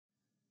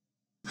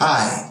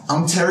Hi,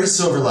 I'm Terry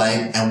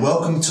Silverlight, and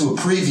welcome to a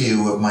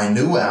preview of my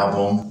new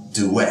album,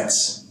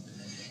 Duets.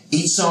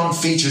 Each song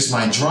features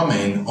my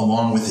drumming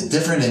along with a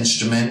different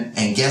instrument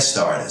and guest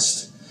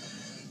artist.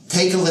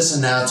 Take a listen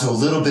now to a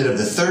little bit of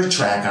the third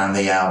track on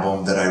the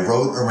album that I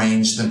wrote,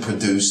 arranged, and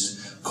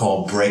produced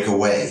called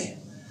Breakaway.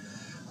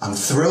 I'm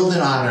thrilled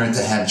and honored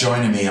to have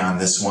joining me on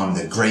this one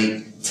the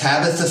great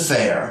Tabitha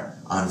Fair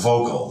on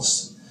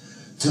vocals.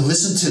 To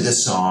listen to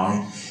this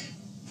song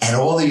and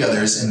all the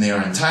others in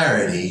their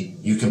entirety,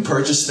 you can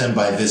purchase them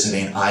by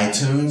visiting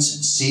iTunes,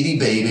 CD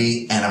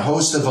Baby, and a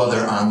host of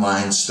other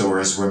online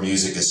stores where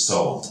music is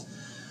sold.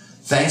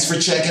 Thanks for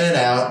checking it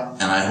out,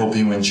 and I hope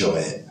you enjoy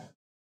it.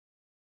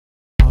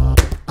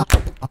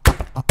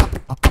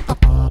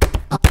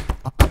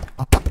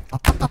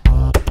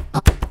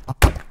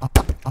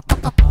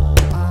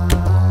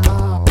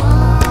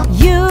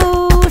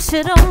 You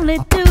should only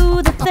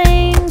do the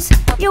things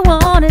you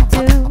want to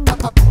do,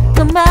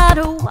 no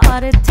matter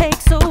what it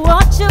takes or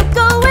what you're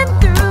going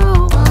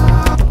through.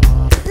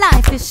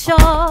 Life is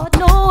short,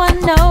 no one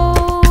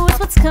knows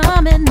what's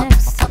coming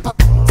next,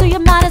 so you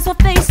might as well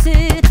face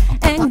it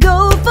and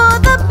go for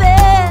the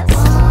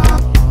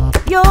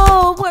best.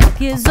 Your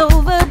work is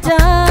over.